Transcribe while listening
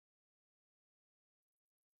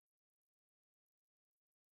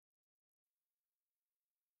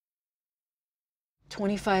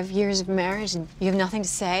25 years of marriage and you have nothing to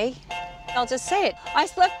say? I'll just say it. I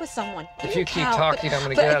slept with someone. If you keep talking, I'm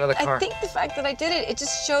gonna get out of the car. I think the fact that I did it, it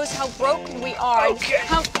just shows how broken we are. Okay. And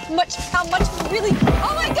how much we really...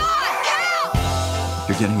 Oh my God, Carell!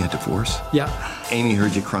 You're getting a divorce? Yeah. Amy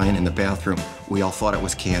heard you crying in the bathroom. We all thought it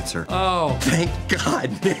was cancer. Oh. Thank God,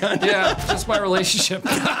 man. Yeah, just my relationship.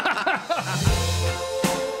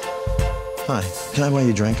 Hi, can I buy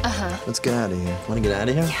you a drink? Uh-huh. Let's get out of here. Want to get out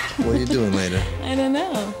of here? Yeah. What are you doing later? I don't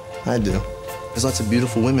know. I do. There's lots of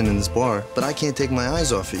beautiful women in this bar, but I can't take my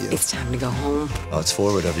eyes off of you. It's time to go home. Oh, it's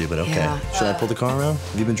forward of you, but okay. Yeah. Should I pull the car around?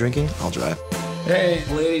 Have you been drinking? I'll drive. Hey,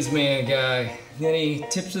 ladies man guy. Any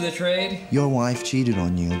tips of the trade? Your wife cheated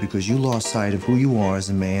on you because you lost sight of who you are as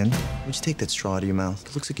a man. Why don't you take that straw out of your mouth?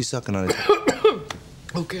 It looks like you're sucking on it.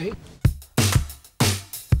 Okay.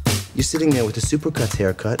 You're sitting there with a Supercuts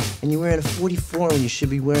haircut, and you're wearing a 44 when you should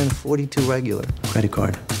be wearing a 42 regular. Credit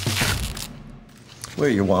card. Where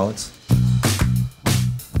are your wallets?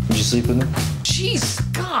 Would you sleep with them? Jeez,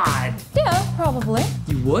 God. Yeah, probably.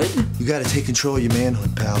 You would? You gotta take control of your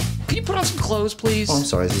manhood, pal. Can you put on some clothes, please? Oh, I'm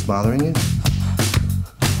sorry, is this bothering you?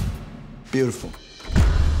 Beautiful.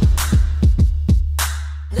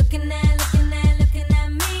 Looking at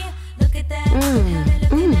me. Look at that.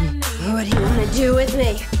 Looking at me. What do you want to do with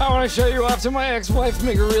me? I want to show you off to my ex-wife,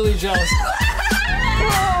 make her really jealous.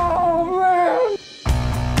 Oh, man.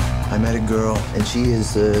 I met a girl, and she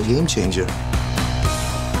is a game changer.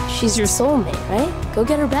 She's your soulmate, right? Go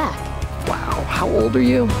get her back. Wow, how old are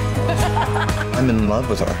you? I'm in love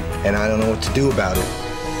with her, and I don't know what to do about it.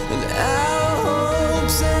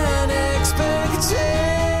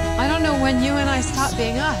 I don't know when you and I stopped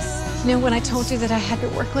being us. You know, when I told you that I had to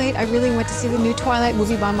work late, I really went to see the new Twilight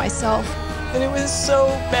movie by myself. And it was so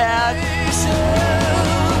bad. I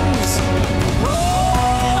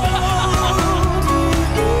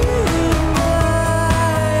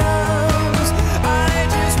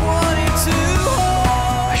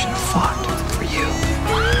should have fought for you.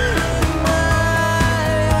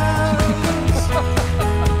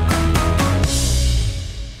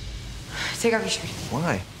 Take off your shirt.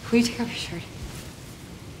 Why? Will you take off your shirt?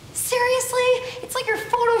 Seriously? It's like you're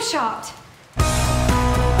photoshopped.